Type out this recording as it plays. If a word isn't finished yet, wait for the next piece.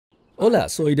Hola,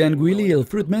 soy Dan Willy, el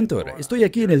Fruit Mentor. Estoy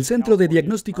aquí en el Centro de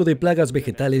Diagnóstico de Plagas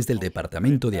Vegetales del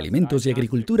Departamento de Alimentos y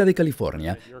Agricultura de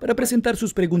California para presentar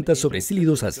sus preguntas sobre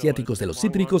Psílidos Asiáticos de los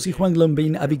Cítricos y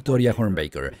huanglongbing a Victoria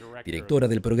Hornbaker, directora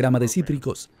del programa de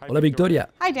Cítricos. Hola, Victoria.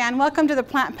 Hi, Dan. Welcome to the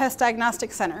Plant Pest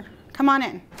Diagnostic Center. Come on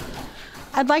in.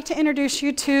 I'd like to introduce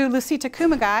you to Lucita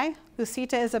Kumagai.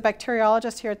 Lucita is a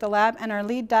bacteriologist here at the lab and our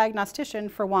lead diagnostician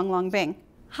for huanglongbing.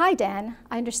 Hi, Dan.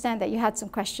 I understand that you had some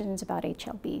questions about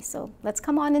HLB, so let's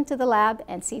come on into the lab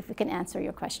and see if we can answer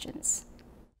your questions.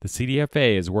 The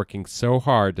CDFA is working so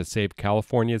hard to save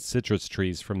California's citrus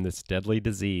trees from this deadly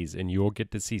disease, and you will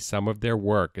get to see some of their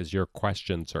work as your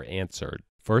questions are answered.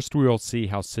 First, we will see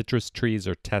how citrus trees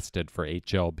are tested for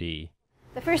HLB.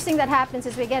 The first thing that happens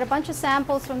is we get a bunch of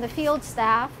samples from the field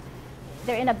staff.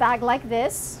 They're in a bag like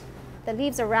this. The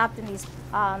leaves are wrapped in these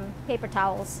paper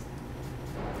towels.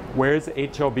 Where is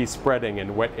HLB spreading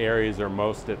and what areas are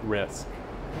most at risk?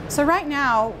 So right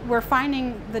now, we're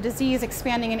finding the disease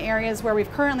expanding in areas where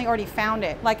we've currently already found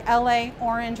it, like LA,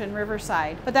 Orange, and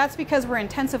Riverside. But that's because we're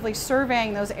intensively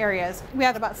surveying those areas. We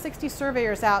have about 60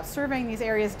 surveyors out surveying these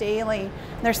areas daily.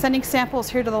 They're sending samples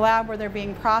here to the lab where they're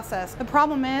being processed. The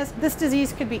problem is, this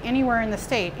disease could be anywhere in the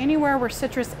state. Anywhere where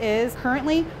citrus is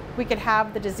currently, we could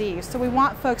have the disease. So we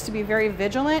want folks to be very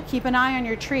vigilant. Keep an eye on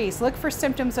your trees. Look for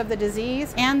symptoms of the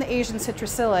disease and the Asian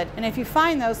citrusillid. And if you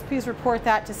find those, please report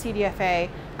that to CDFA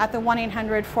at the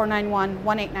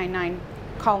 1-800-491-1899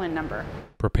 call-in number.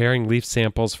 Preparing leaf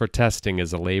samples for testing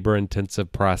is a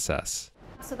labor-intensive process.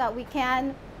 So that we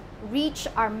can reach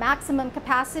our maximum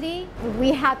capacity,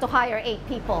 we had to hire 8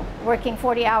 people working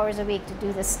 40 hours a week to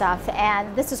do this stuff.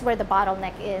 And this is where the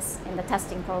bottleneck is in the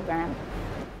testing program.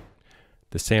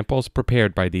 The samples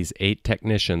prepared by these 8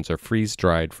 technicians are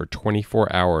freeze-dried for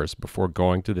 24 hours before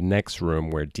going to the next room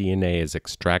where DNA is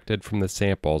extracted from the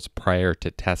samples prior to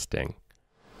testing.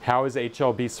 How is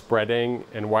HLB spreading,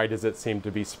 and why does it seem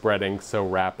to be spreading so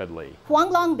rapidly?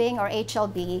 Huanglongbing, or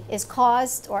HLB, is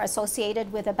caused or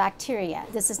associated with a bacteria.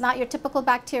 This is not your typical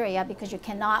bacteria because you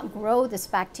cannot grow this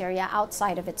bacteria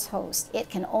outside of its host. It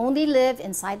can only live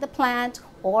inside the plant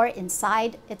or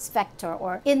inside its vector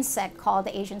or insect called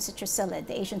the Asian citrusillid.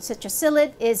 The Asian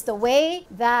citrusillid is the way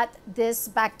that this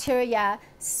bacteria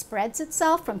spreads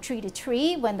itself from tree to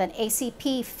tree. When the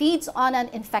ACP feeds on an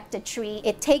infected tree,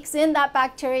 it takes in that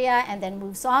bacteria and then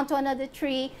moves on to another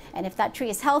tree. And if that tree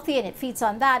is healthy and it feeds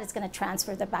on that, it's going to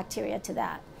transfer the bacteria to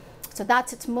that. So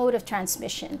that's its mode of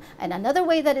transmission. And another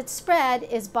way that it's spread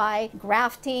is by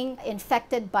grafting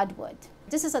infected budwood.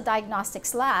 This is a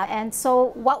diagnostics lab, and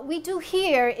so what we do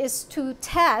here is to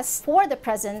test for the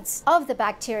presence of the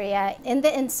bacteria in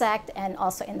the insect and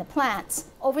also in the plants.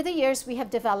 Over the years, we have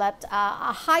developed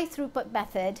a high throughput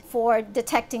method for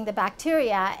detecting the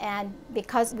bacteria, and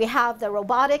because we have the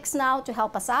robotics now to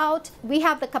help us out, we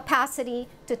have the capacity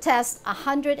to test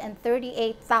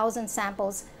 138,000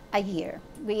 samples a year.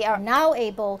 We are now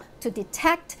able to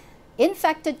detect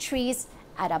infected trees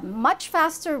at a much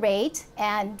faster rate,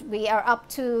 and we are up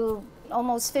to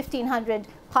almost 1,500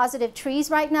 positive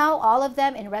trees right now, all of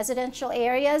them in residential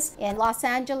areas in Los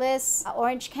Angeles,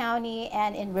 Orange County,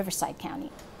 and in Riverside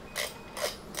County.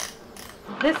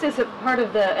 This is a part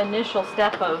of the initial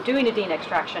step of doing a DNA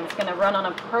extraction. It's going to run on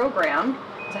a program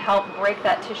to help break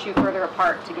that tissue further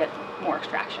apart to get more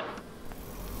extraction.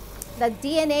 The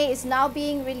DNA is now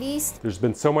being released. There's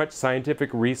been so much scientific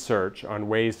research on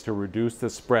ways to reduce the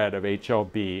spread of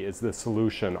HLB. Is the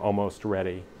solution almost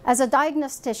ready? As a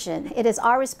diagnostician, it is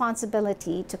our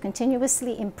responsibility to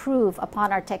continuously improve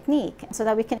upon our technique so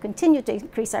that we can continue to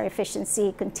increase our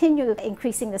efficiency, continue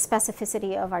increasing the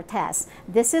specificity of our tests.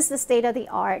 This is the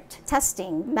state-of-the-art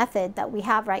testing method that we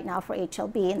have right now for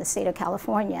HLB in the state of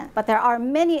California. But there are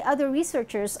many other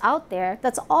researchers out there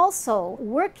that's also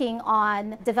working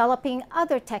on developing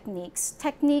other techniques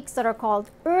that are called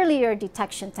earlier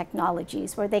detection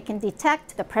technologies, where they can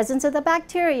detect the presence of the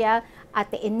bacteria at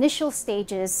the initial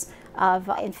stages of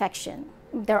infection.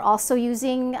 They're also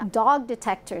using dog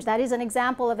detectors. That is an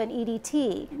example of an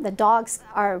EDT. The dogs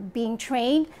are being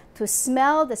trained to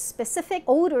smell the specific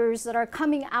odors that are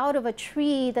coming out of a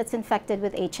tree that's infected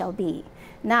with HLB.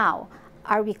 Now,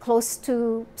 are we close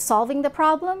to solving the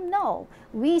problem? No.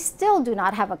 We still do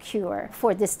not have a cure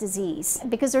for this disease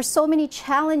because there's so many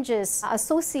challenges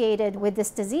associated with this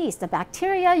disease. The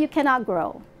bacteria you cannot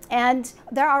grow. And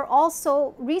there are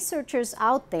also researchers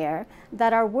out there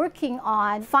that are working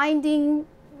on finding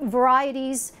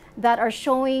varieties that are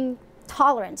showing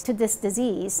tolerance to this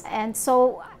disease. And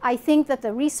so I think that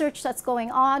the research that's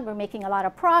going on, we're making a lot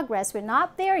of progress. We're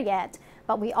not there yet,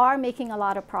 but we are making a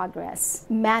lot of progress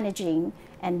managing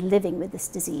and living with this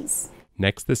disease.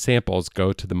 Next, the samples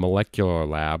go to the molecular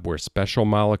lab where special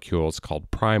molecules called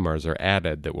primers are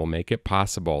added that will make it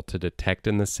possible to detect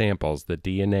in the samples the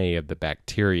DNA of the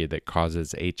bacteria that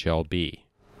causes HLB.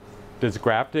 Does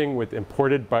grafting with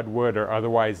imported budwood or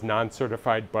otherwise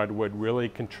non-certified budwood really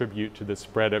contribute to the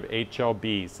spread of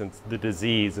HLB since the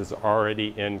disease is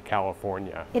already in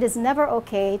California? It is never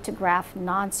okay to graft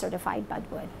non-certified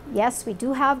budwood. Yes, we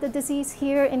do have the disease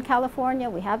here in California.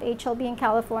 We have HLB in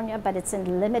California, but it's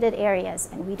in limited areas,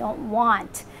 and we don't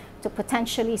want to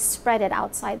potentially spread it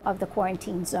outside of the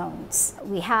quarantine zones.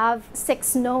 We have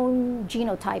 6 known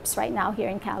genotypes right now here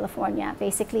in California,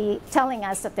 basically telling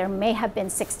us that there may have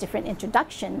been 6 different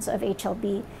introductions of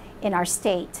HLB in our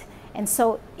state. And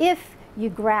so if you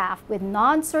graft with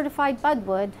non-certified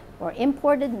budwood or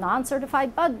imported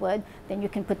non-certified budwood, then you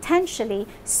can potentially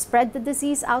spread the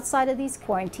disease outside of these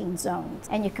quarantine zones.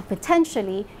 And you could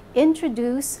potentially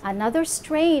introduce another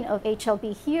strain of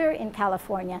HLB here in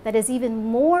California that is even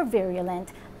more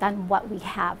virulent than what we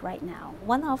have right now.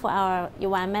 One of our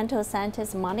environmental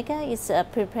scientists, Monica, is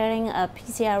preparing a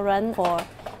PCR run for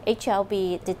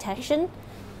HLB detection.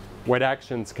 What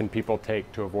actions can people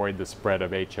take to avoid the spread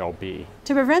of HLB?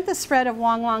 To prevent the spread of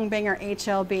huanglongbing or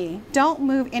HLB, don't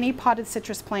move any potted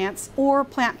citrus plants or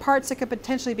plant parts that could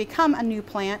potentially become a new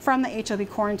plant from the HLB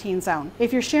quarantine zone.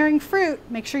 If you're sharing fruit,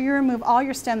 make sure you remove all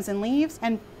your stems and leaves,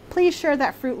 and please share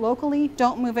that fruit locally.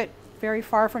 Don't move it very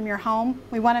far from your home.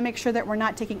 We want to make sure that we're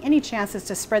not taking any chances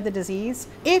to spread the disease.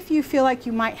 If you feel like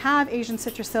you might have Asian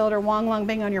citrus psyllid or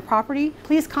huanglongbing on your property,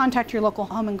 please contact your local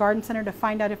home and garden center to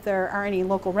find out if there are any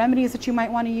local remedies that you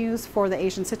might want to use for the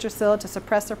Asian citrus psyllid to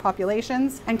suppress their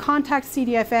populations. And contact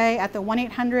CDFA at the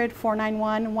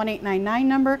 1-800-491-1899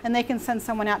 number, and they can send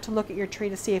someone out to look at your tree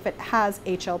to see if it has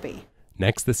HLB.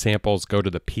 Next, the samples go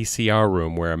to the PCR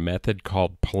room where a method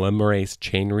called polymerase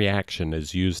chain reaction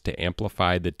is used to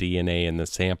amplify the DNA in the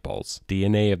samples.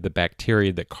 DNA of the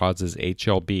bacteria that causes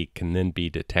HLB can then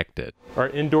be detected. Are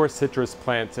indoor citrus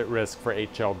plants at risk for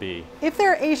HLB? If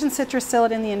there are Asian citrus psyllid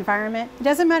in the environment, it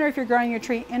doesn't matter if you're growing your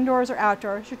tree indoors or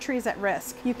outdoors, your tree is at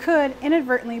risk. You could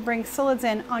inadvertently bring psyllids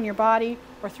in on your body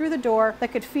or through the door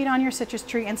that could feed on your citrus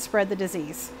tree and spread the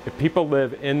disease. If people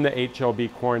live in the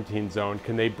HLB quarantine zone,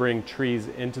 can they bring trees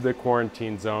into the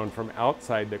quarantine zone from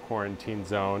outside the quarantine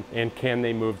zone? And can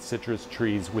they move citrus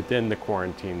trees within the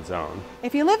quarantine zone?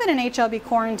 If you live in an HLB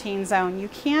quarantine zone, you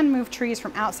can move trees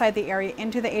from outside the area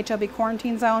into the HLB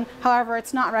quarantine zone. However,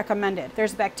 it's not recommended.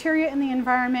 There's bacteria in the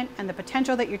environment, and the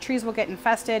potential that your trees will get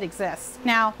infested exists.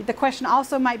 Now, the question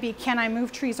also might be, can I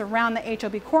move trees around the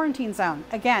HLB quarantine zone?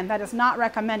 Again, that is not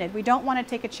recommended. We don't want to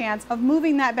take a chance of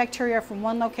moving that bacteria from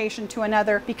one location to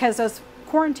another because those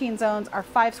quarantine zones are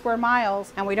 5 square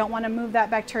miles, and we don't want to move that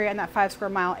bacteria in that 5 square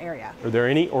mile area. Are there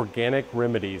any organic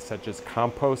remedies such as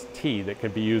compost tea that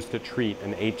can be used to treat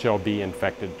an HLB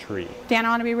infected tree? Dan, I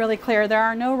want to be really clear. There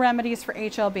are no remedies for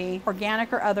HLB,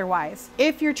 organic or otherwise.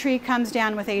 If your tree comes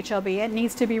down with HLB, it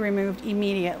needs to be removed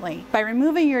immediately. By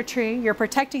removing your tree, you're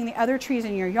protecting the other trees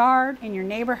in your yard, in your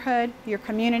neighborhood, your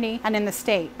community, and in the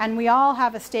state. And we all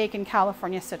have a stake in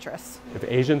California citrus. If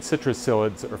Asian citrus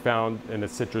psyllids are found in a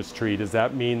citrus tree, does that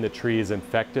mean the tree is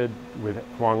infected with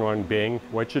huanglongbing?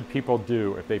 What should people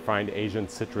do if they find Asian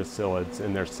citrus psyllids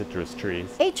in their citrus trees?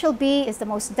 HLB is the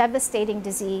most devastating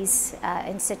disease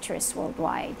in citrus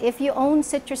worldwide. If you own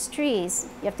citrus trees,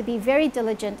 you have to be very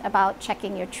diligent about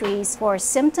checking your trees for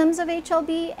symptoms of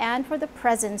HLB and for the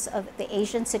presence of the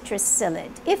Asian citrus psyllid.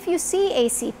 If you see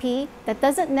ACP, that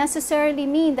doesn't necessarily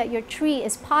mean that your tree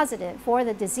is positive for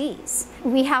the disease.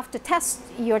 We have to test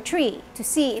your tree to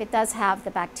see if it does have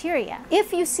the bacteria.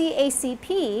 If you see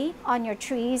ACP on your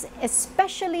trees,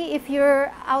 especially if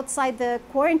you're outside the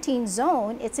quarantine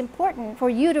zone, it's important for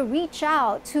you to reach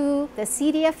out to the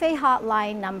CDFA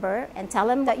hotline number and tell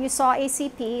them that you saw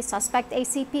ACP, suspect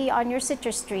ACP on your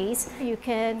citrus trees. You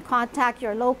can contact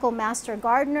your local master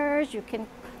gardeners. You can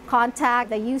contact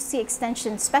the UC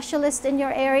Extension specialist in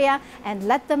your area and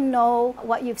let them know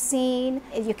what you've seen.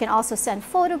 You can also send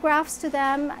photographs to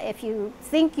them if you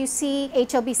think you see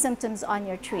HLB symptoms on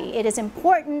your tree. It is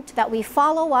important that we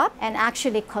follow up and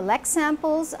actually collect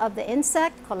samples of the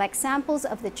insect, collect samples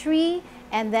of the tree,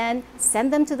 and then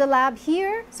send them to the lab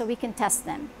here so we can test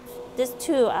them. These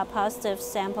 2 are positive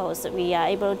samples that we are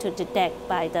able to detect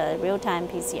by the real-time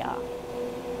PCR.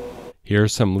 Here are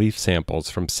some leaf samples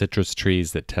from citrus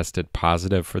trees that tested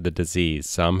positive for the disease.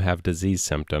 Some have disease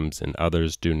symptoms and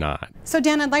others do not. So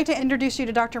Dan, I'd like to introduce you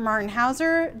to Dr. Martin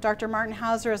Hauser. Dr. Martin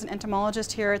Hauser is an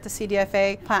entomologist here at the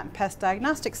CDFA Plant Pest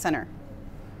Diagnostic Center.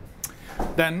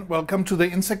 Dan, welcome to the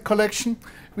insect collection.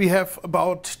 We have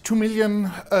about 2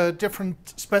 million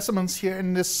different specimens here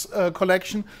in this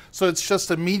collection, so it's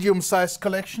just a medium-sized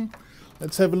collection.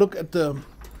 Let's have a look at the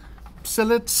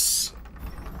Psílidos.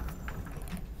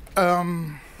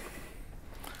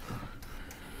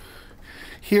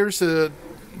 Here's a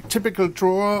typical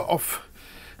drawer of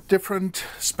different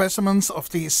specimens of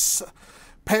these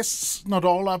pests. Not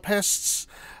all are pests.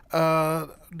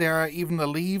 There are even the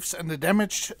leaves and the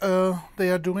damage they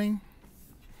are doing.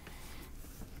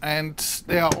 And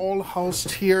they are all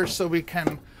housed here so we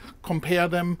can compare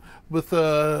them with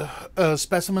the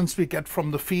specimens we get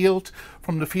from the field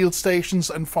stations,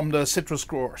 and from the citrus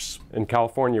growers. In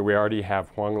California, we already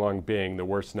have huanglongbing, the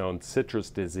worst known citrus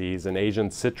disease, and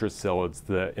Asian citrus psyllids,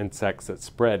 the insects that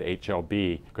spread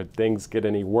HLB. Could things get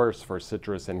any worse for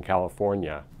citrus in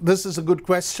California? This is a good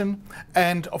question,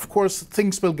 and of course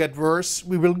things will get worse.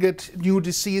 We will get new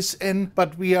disease in,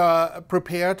 but we are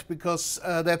prepared, because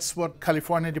that's what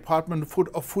California Department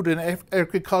of Food and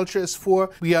Agriculture is for.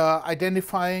 We are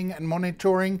identifying and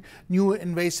monitoring new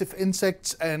invasive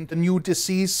insects and the new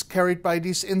disease carried by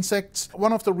these insects.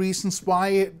 One of the reasons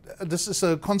why this is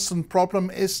a constant problem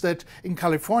is that in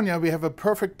California we have a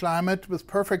perfect climate with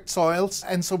perfect soils,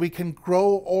 and so we can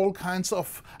grow all kinds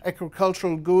of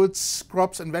agricultural goods,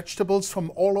 crops and vegetables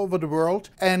from all over the world,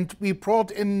 and we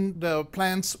brought in the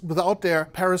plants without their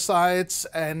parasites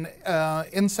and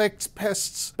insects,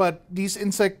 pests, but these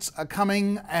insects are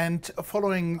coming and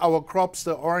following our crops,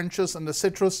 the oranges and the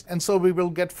citrus, and so we will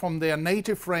get from their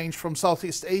native range from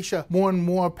Southeast Asia more and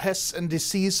more pests and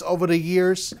disease over the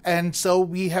years, and so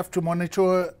we have to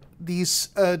monitor these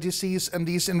disease and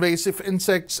these invasive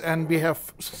insects, and we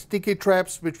have sticky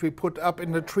traps which we put up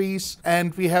in the trees,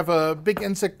 and we have a big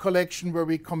insect collection where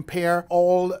we compare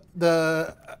all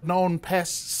the known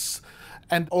pests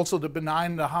and also the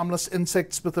benign, the harmless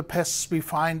insects with the pests we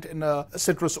find in the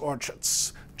citrus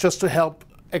orchards, just to help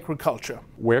agriculture.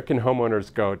 Where can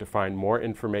homeowners go to find more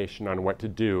information on what to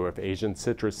do if Asian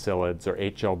citrus psyllids or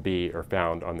HLB are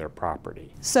found on their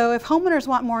property? So if homeowners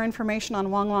want more information on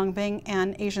huanglongbing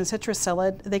and Asian citrus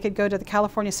psyllid, they could go to the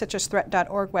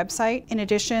CaliforniaCitrusThreat.org website. In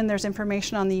addition, there's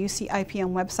information on the UC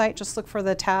IPM website. Just look for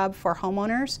the tab for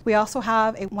homeowners. We also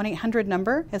have a 1-800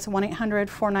 number. It's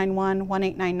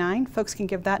 1-800-491-1899. Folks can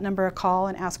give that number a call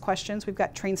and ask questions. We've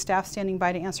got trained staff standing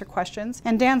by to answer questions.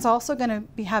 And Dan's also going to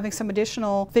be having some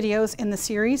additional videos in the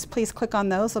series. Please click on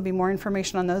those. There'll be more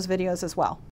information on those videos as well.